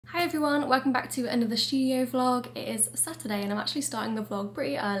Hi everyone, welcome back to another studio vlog. It is Saturday and I'm actually starting the vlog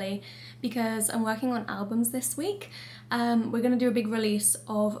pretty early because I'm working on albums this week. We're going to do a big release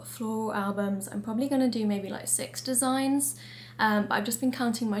of floral albums. I'm probably going to do maybe like 6 designs, but I've just been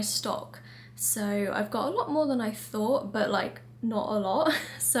counting my stock. So I've got a lot more than I thought, but like not a lot.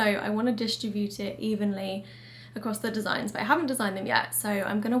 So I want to distribute it evenly across the designs, but I haven't designed them yet, so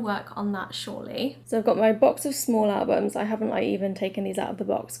I'm gonna work on that shortly. So I've got my box of small albums. I haven't like even taken these out of the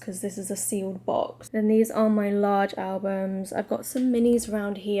box because this is a sealed box. Then these are my large albums. I've got some minis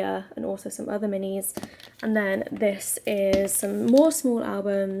around here and also some other minis. And then this is some more small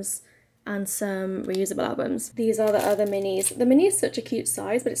albums and some reusable albums. These are the other minis. The mini is such a cute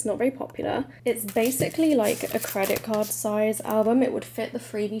size, but it's not very popular. It's basically like a credit card size album. It would fit the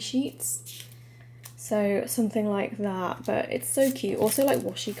freebie sheets. So something like that, but it's so cute. Also like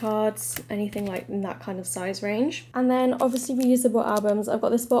washi cards, anything like in that kind of size range. And then obviously reusable albums. I've got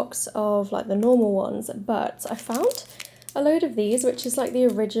this box of like the normal ones, but I found a load of these, which is like the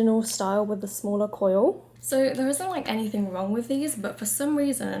original style with the smaller coil. So there isn't like anything wrong with these, but for some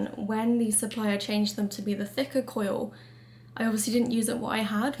reason, when the supplier changed them to be the thicker coil, I obviously didn't use up what I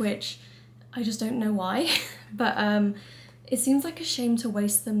had, which I just don't know why. But it seems like a shame to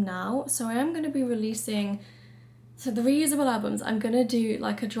waste them now, so I am going to be releasing, so the reusable albums, I'm going to do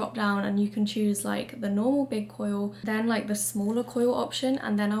like a drop down and you can choose like the normal big coil, then like the smaller coil option,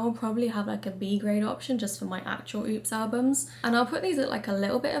 and then I will probably have like a B grade option just for my actual Oops albums. And I'll put these at like a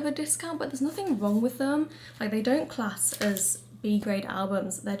little bit of a discount, but there's nothing wrong with them. Like they don't class as B grade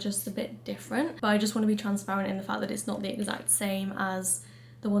albums, they're just a bit different. But I just want to be transparent in the fact that it's not the exact same as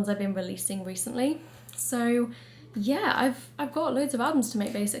the ones I've been releasing recently. So yeah, I've got loads of albums to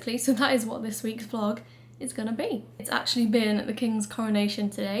make basically, so that is what this week's vlog is gonna be. It's actually been the King's coronation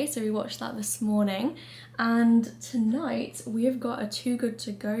today, so we watched that this morning, and tonight we have got a Too Good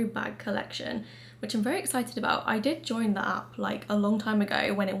To Go bag collection, which I'm very excited about. I did join the app like a long time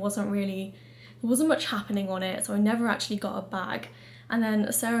ago when there wasn't much happening on it, so I never actually got a bag. And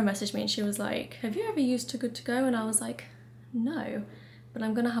then Sarah messaged me and she was like, have you ever used Too Good To Go? And I was like, no, but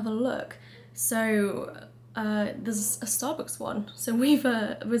I'm gonna have a look. So there's a Starbucks one, so we've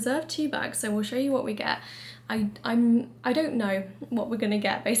reserved 2 bags, so we'll show you what we get. I don't know what we're gonna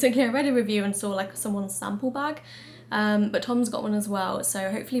get. Basically I read a review and saw like someone's sample bag, but Tom's got one as well,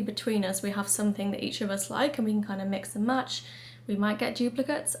 so hopefully between us we have something that each of us like and we can kind of mix and match. We might get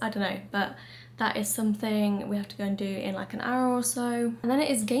duplicates, I don't know, but that is something we have to go and do in like an hour or so. And then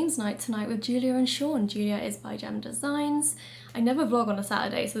it is games night tonight with Julia and Sean. Julia is by Gem Designs. I never vlog on a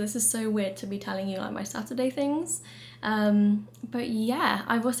Saturday, so this is so weird to be telling you like my Saturday things. But yeah,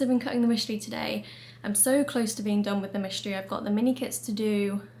 I've also been cutting the mystery today. I'm so close to being done with the mystery. I've got the mini kits to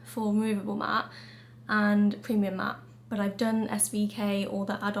do for removable mat and premium mat. But I've done SVK, all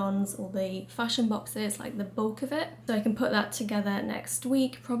the add-ons, all the fashion boxes, like the bulk of it. So I can put that together next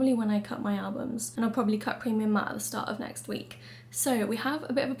week, probably when I cut my albums. And I'll probably cut premium mat at the start of next week. So we have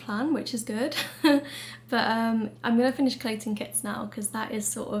a bit of a plan, which is good. But I'm gonna finish collating kits now because that is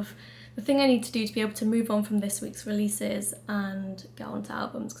sort of the thing I need to do to be able to move on from this week's releases and get onto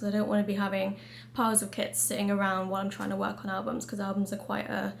albums, because I don't want to be having piles of kits sitting around while I'm trying to work on albums, because albums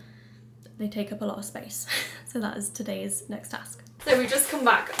are they take up a lot of space. So that is today's next task. So we've just come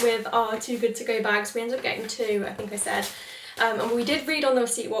back with our Too Good To Go bags. We ended up getting 2, I think I said. And we did read on the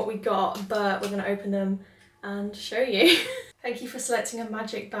receipt what we got, but we're gonna open them and show you. Thank you for selecting a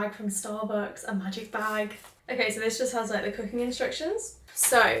magic bag from Starbucks, a magic bag. Okay, so this just has like the cooking instructions.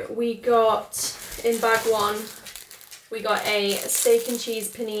 So we got, in bag 1, we got a steak and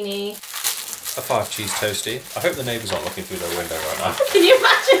cheese panini. A 5-cheese toasty. I hope the neighbours aren't looking through their window right now. Can you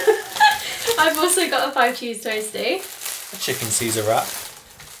imagine? I've also got a 5-cheese toasty. A chicken Caesar wrap.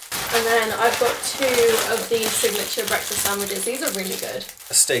 And then I've got 2 of these signature breakfast sandwiches. These are really good.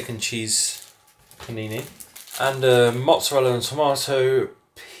 A steak and cheese panini. And a mozzarella and tomato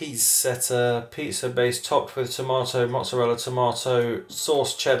pizzetta, pizza base topped with tomato, mozzarella, tomato,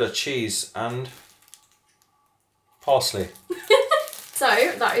 sauce, cheddar, cheese and parsley. So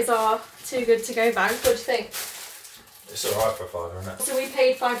that is our Too Good To Go bag. What do you think? It's alright for a £5, isn't it? So we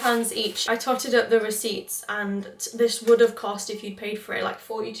paid £5 each. I totted up the receipts and this would have cost, if you'd paid for it, like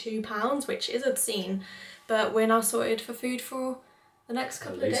 £42, which is obscene. But we're now sorted for food for the next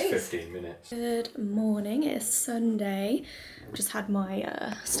couple of days. At least 15 minutes. Good morning, it's Sunday. I've just had my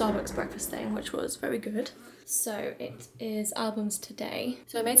Starbucks breakfast thing, which was very good. So it is albums today.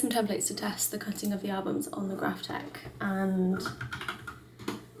 So I made some templates to test the cutting of the albums on the Graphtec, and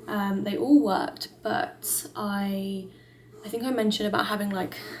they all worked, but I think I mentioned about having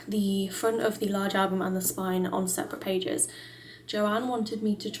like the front of the large album and the spine on separate pages. Joanne wanted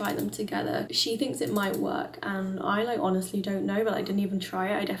me to try them together. She thinks it might work and I like honestly don't know, but I didn't even try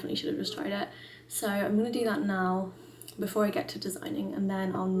it. I definitely should have just tried it. So I'm gonna do that now before I get to designing, and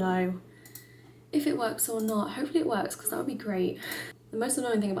then I'll know if it works or not. Hopefully it works, because that would be great. The most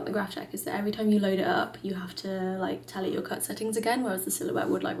annoying thing about the Graphtec is that every time you load it up, you have to like tell it your cut settings again, whereas the Silhouette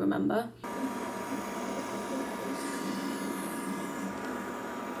would like remember.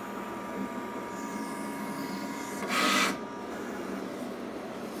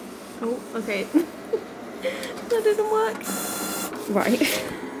 Oh, okay. That didn't work. Right.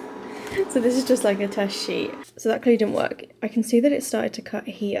 So this is just like a test sheet. So that clearly didn't work. I can see that it started to cut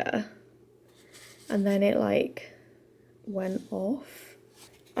here and then it like went off.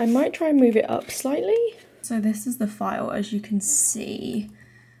 I might try and move it up slightly. So this is the file, as you can see.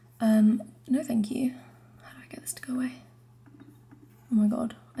 No thank you. How do I get this to go away? Oh my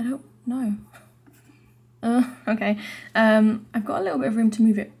god, I don't know. Okay. I've got a little bit of room to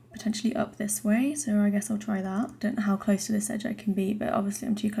move it potentially up this way, so I guess I'll try that. Don't know how close to this edge I can be, but obviously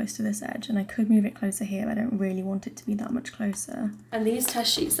I'm too close to this edge, and I could move it closer here, but I don't really want it to be that much closer. And these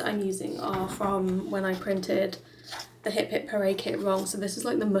test sheets that I'm using are from when I printed the Hip Hip Hooray kit wrong, so this is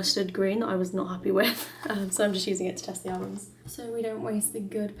like the mustard green that I was not happy with, so I'm just using it to test the albums. So we don't waste the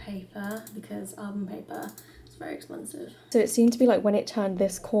good paper, because album paper is very expensive. So it seemed to be like when it turned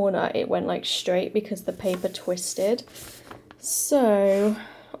this corner, it went like straight because the paper twisted. So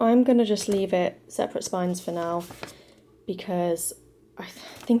I'm gonna just leave it separate spines for now, because I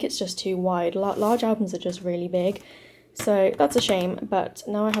think it's just too wide. Large albums are just really big. So that's a shame, but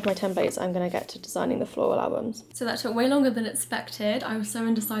now I have my templates, I'm going to get to designing the floral albums. So that took way longer than expected. I was so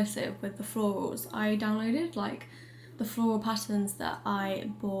indecisive with the florals. I downloaded like the floral patterns that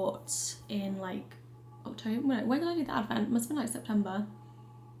I bought in like October. When did I do the advent? It must have been like September.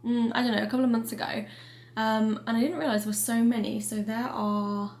 I don't know, a couple of months ago. And I didn't realise there were so many. So there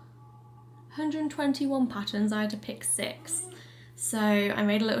are 121 patterns. I had to pick 6. So I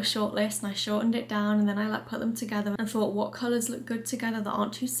made a little short list and I shortened it down, and then I like put them together and thought what colours look good together that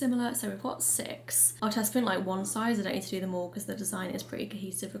aren't too similar. So we've got 6. I'll test print like one size. I don't need to do them all because the design is pretty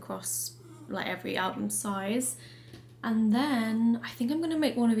cohesive across like every album size. And then I think I'm going to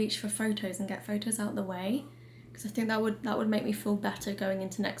make one of each for photos and get photos out of the way, because I think that would make me feel better going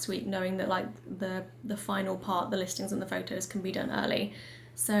into next week, knowing that like the final part, the listings and the photos, can be done early.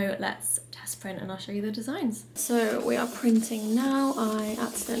 So let's test print and I'll show you the designs. So we are printing now. I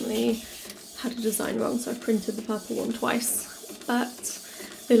accidentally had a design wrong, so I printed the purple one twice, but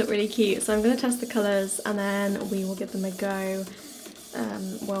they look really cute. So I'm going to test the colours and then we will give them a go.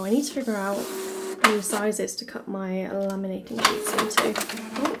 Well, I need to figure out new sizes to cut my laminating sheets into.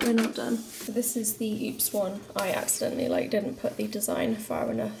 Oh, we're not done. So this is the oops one. I accidentally didn't put the design far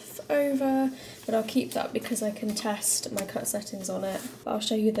enough over, but I'll keep that because I can test my cut settings on it. But I'll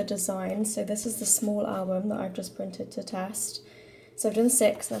show you the design. So this is the small album that I've just printed to test. So I've done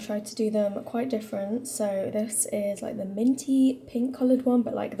 6 and I tried to do them quite different. So this is like the minty pink coloured one,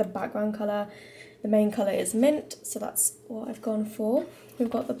 but like the background colour, the main colour is mint, so that's what I've gone for. We've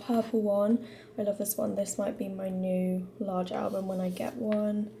got the purple one. I love this one. This might be my new large album when I get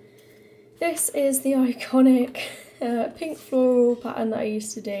one. This is the iconic pink floral pattern that I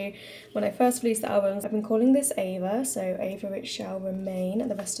used to do when I first released the albums. I've been calling this Ava, so Ava It Shall Remain,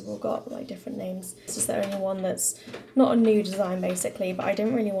 and the rest have all got like different names. This is the only one that's not a new design basically, but I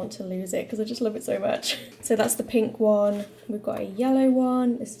didn't really want to lose it because I just love it so much. So that's the pink one. We've got a yellow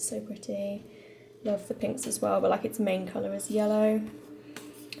one. This is so pretty. Love the pinks as well, but like its main colour is yellow.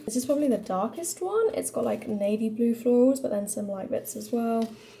 This is probably the darkest one. It's got like navy blue florals, but then some light bits as well.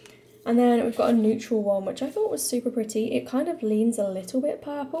 And then we've got a neutral one, which I thought was super pretty. It kind of leans a little bit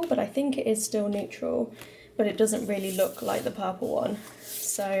purple, but I think it is still neutral, but it doesn't really look like the purple one.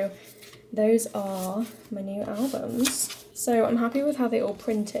 So those are my new albums. So I'm happy with how they all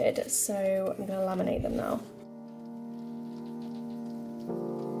printed, so I'm gonna laminate them now.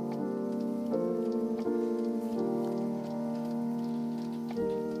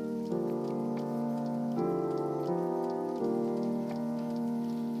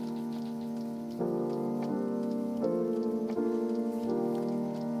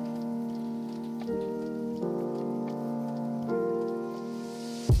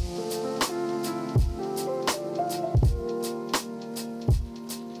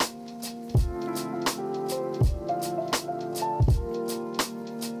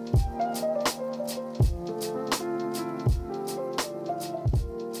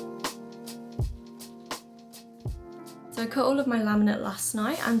 So I cut all of my laminate last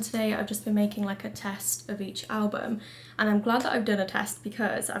night, and today I've just been making like a test of each album, and I'm glad that I've done a test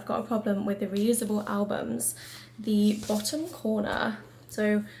because I've got a problem with the reusable albums. the bottom corner.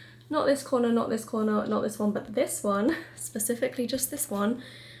 So not this corner, not this corner, not this one, but this one, specifically just this one.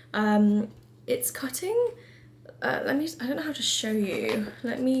 It's cutting, I don't know how to show you.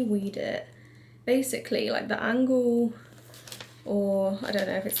 Let me weed it. Basically, like the angle, or I don't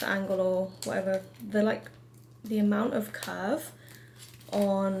know if it's the angle or whatever, the amount of curve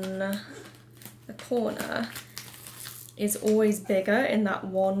on the corner is always bigger in that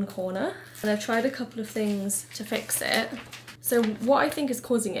one corner. And I've tried a couple of things to fix it. So what I think is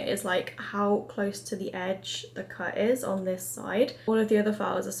causing it is like how close to the edge the cut is on this side. All of the other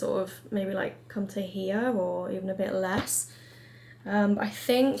files are sort of maybe like come to here or even a bit less. I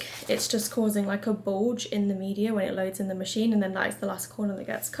think it's just causing like a bulge in the media when it loads in the machine, and then that is the last corner that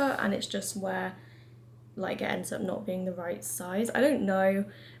gets cut, and it's just where like it ends up not being the right size. I don't know,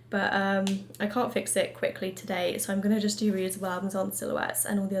 but I can't fix it quickly today, so I'm gonna just do reusable albums on silhouettes,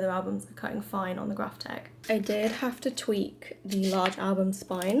 and all the other albums are cutting fine on the Graphtec. I did have to tweak the large album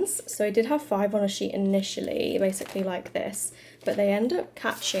spines, so I did have 5 on a sheet initially, basically like this, but they end up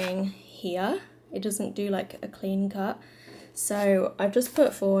catching here. It doesn't do like a clean cut. So I've just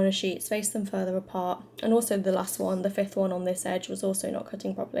put 4 on a sheet, spaced them further apart, and also the last one, the 5th one on this edge, was also not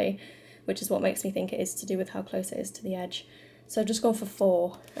cutting properly, which is what makes me think it is to do with how close it is to the edge. So I've just gone for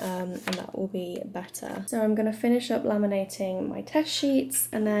 4, and that will be better. So I'm going to finish up laminating my test sheets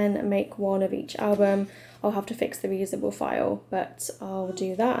and then make one of each album. I'll have to fix the reusable file, but I'll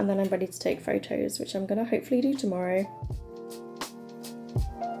do that, and then I'm ready to take photos, which I'm going to hopefully do tomorrow.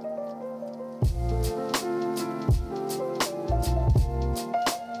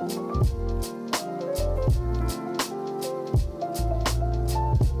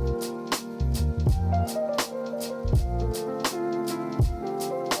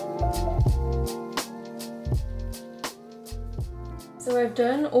 So I've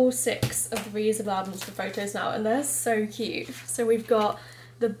done all 6 of the reusable albums for photos now, and they're so cute. So we've got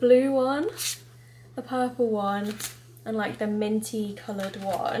the blue one, the purple one, and like the minty coloured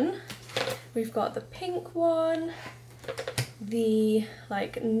one. We've got the pink one, the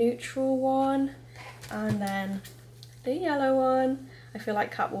like neutral one, and then the yellow one. I feel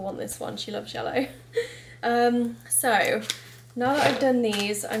like Kat will want this one, she loves yellow. So now that I've done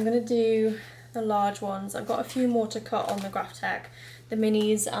these, I'm gonna do the large ones. I've got a few more to cut on the Graphtec. The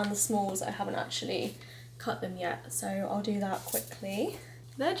minis and the smalls, I haven't actually cut them yet, so I'll do that quickly.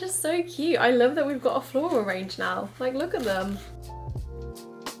 They're just so cute. I love that we've got a floral range now. Like, look at them.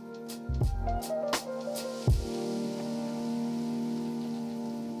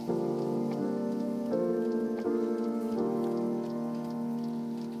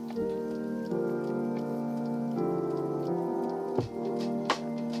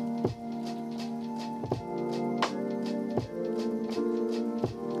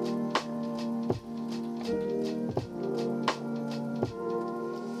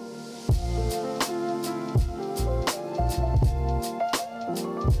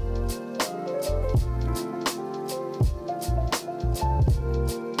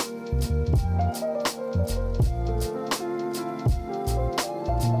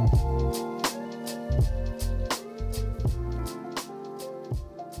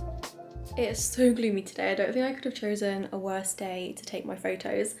 It's so gloomy today. I don't think I could have chosen a worse day to take my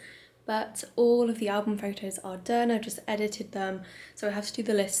photos, but all of the album photos are done. I've just edited them, so I have to do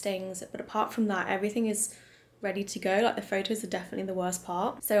the listings, but apart from that, everything is ready to go. Like, the photos are definitely the worst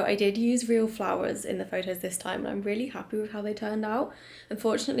part. So I did use real flowers in the photos this time, and I'm really happy with how they turned out.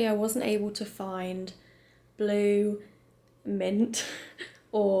 Unfortunately, I wasn't able to find blue, mint,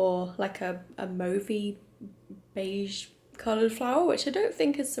 or like a mauvey beige coloured flower, which I don't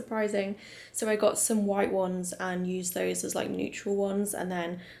think is surprising. So I got some white ones and used those as like neutral ones, and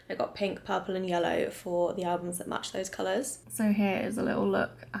then I got pink, purple and yellow for the albums that match those colours. So here is a little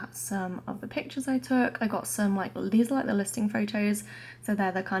look at some of the pictures I took. I got some like, these are like the listing photos, so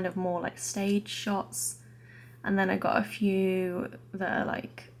they're the kind of more like stage shots, and then I got a few that are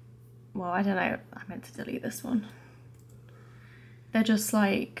like, well, I don't know, I meant to delete this one. They're just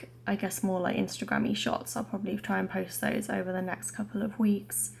like, I guess more like Instagram-y shots. I'll probably try and post those over the next couple of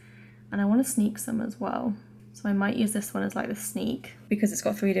weeks. And I want to sneak some as well. So I might use this one as like the sneak, because it's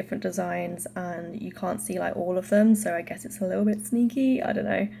got 3 different designs and you can't see like all of them. So I guess it's a little bit sneaky, I don't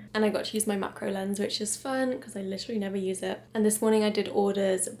know. And I got to use my macro lens, which is fun because I literally never use it. And this morning I did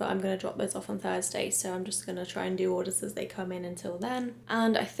orders, but I'm going to drop those off on Thursday. So I'm just going to try and do orders as they come in until then.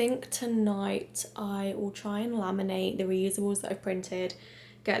 And I think tonight I will try and laminate the reusables that I've printed,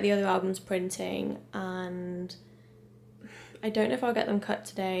 get the other albums printing, and I don't know if I'll get them cut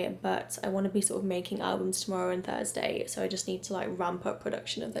today, but I want to be sort of making albums tomorrow and Thursday, so I just need to like ramp up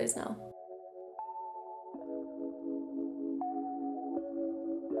production of those now.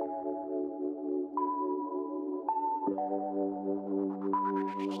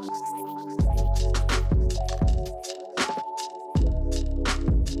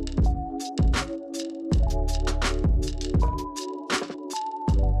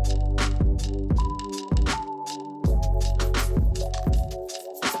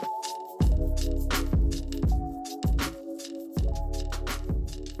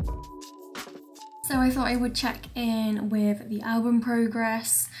 I thought I would check in with the album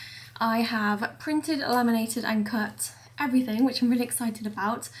progress. I have printed, laminated and cut everything, which I'm really excited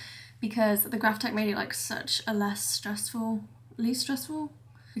about because the Graphtec made it like such a least stressful,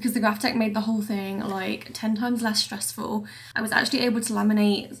 because the Graphtec made the whole thing like 10 times less stressful. I was actually able to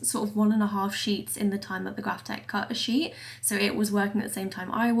laminate sort of 1.5 sheets in the time that the Graphtec cut a sheet, so it was working at the same time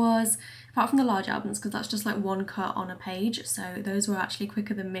I was, apart from the large albums because that's just like one cut on a page, so those were actually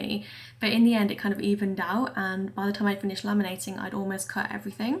quicker than me. But in the end it kind of evened out, and by the time I finished laminating I'd almost cut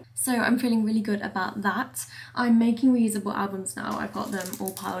everything. So I'm feeling really good about that. I'm making reusable albums now. I've got them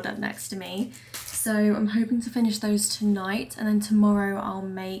all piled up next to me. So I'm hoping to finish those tonight, and then tomorrow I'll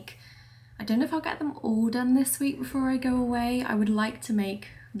make, I don't know if I'll get them all done this week before I go away. I would like to make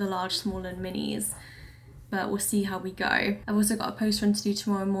the large, small and minis, but we'll see how we go. I've also got a post run to do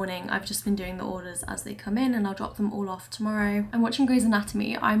tomorrow morning. I've just been doing the orders as they come in and I'll drop them all off tomorrow. I'm watching Grey's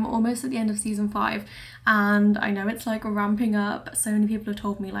Anatomy. I'm almost at the end of season 5 and I know it's like ramping up. So many people have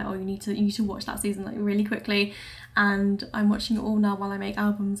told me like, oh, you need to watch that season like really quickly. And I'm watching it all now while I make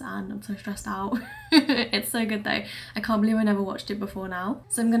albums and I'm so stressed out. It's so good though. I can't believe I never watched it before now.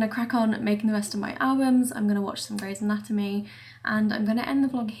 So I'm gonna crack on making the rest of my albums. I'm gonna watch some Grey's Anatomy and I'm gonna end the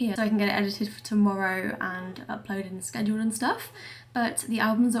vlog here so I can get it edited for tomorrow and uploaded and scheduled and stuff. But the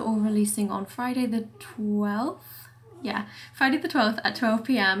albums are all releasing on Friday the 12th. Yeah, Friday the 12th at 12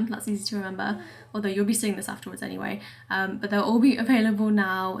 p.m. That's easy to remember, although you'll be seeing this afterwards anyway. But they'll all be available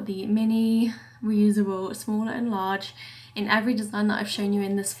now, the mini, reusable, smaller and large, in every design that I've shown you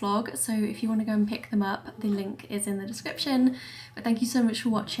in this vlog. So if you want to go and pick them up, the link is in the description. But thank you so much for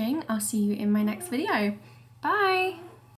watching. I'll see you in my next video. Bye!